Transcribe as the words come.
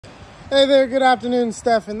Hey there, good afternoon,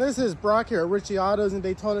 Stefen. This is Brock here at Ritchie Autos in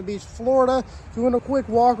Daytona Beach, Florida. Doing a quick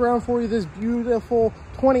walk around for you. This beautiful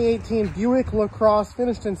 2018 Buick LaCrosse,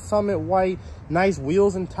 finished in Summit White. Nice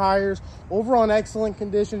wheels and tires. Overall in excellent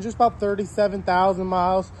condition, just about 37,000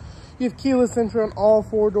 miles. You have keyless entry on all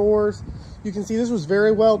four doors. You can see this was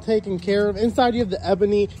very well taken care of. Inside you have the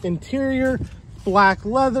ebony interior, black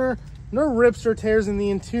leather, no rips or tears in the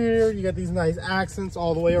interior. You got these nice accents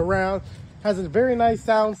all the way around. Has a very nice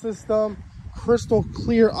sound system, crystal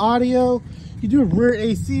clear audio. You do have rear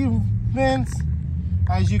AC vents.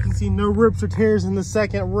 As you can see, no rips or tears in the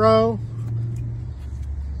second row.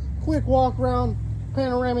 Quick walk around,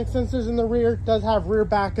 panoramic sensors in the rear. Does have rear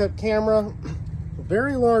backup camera.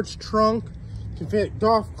 Very large trunk. Can fit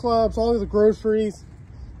golf clubs, all of the groceries.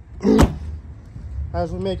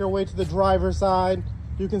 As we make our way to the driver's side,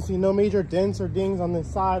 you can see no major dents or dings on the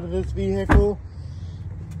side of this vehicle.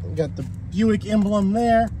 We got the Buick emblem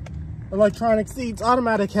there. Electronic seats,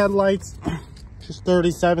 automatic headlights, just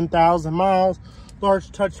 37,000 miles.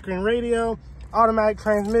 Large touchscreen radio, automatic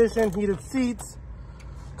transmission, heated seats,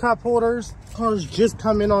 cup holders. Car's just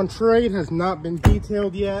come in on trade, has not been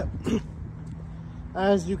detailed yet.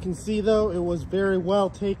 As you can see though, it was very well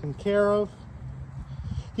taken care of.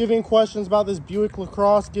 If you have any questions about this Buick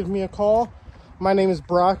LaCrosse, give me a call. My name is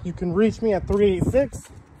Brock. You can reach me at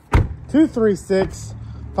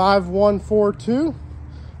 386-236-5142.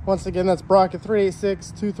 Once again, that's Brock at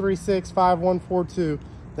 386-236-5142.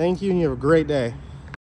 Thank you, and you have a great day.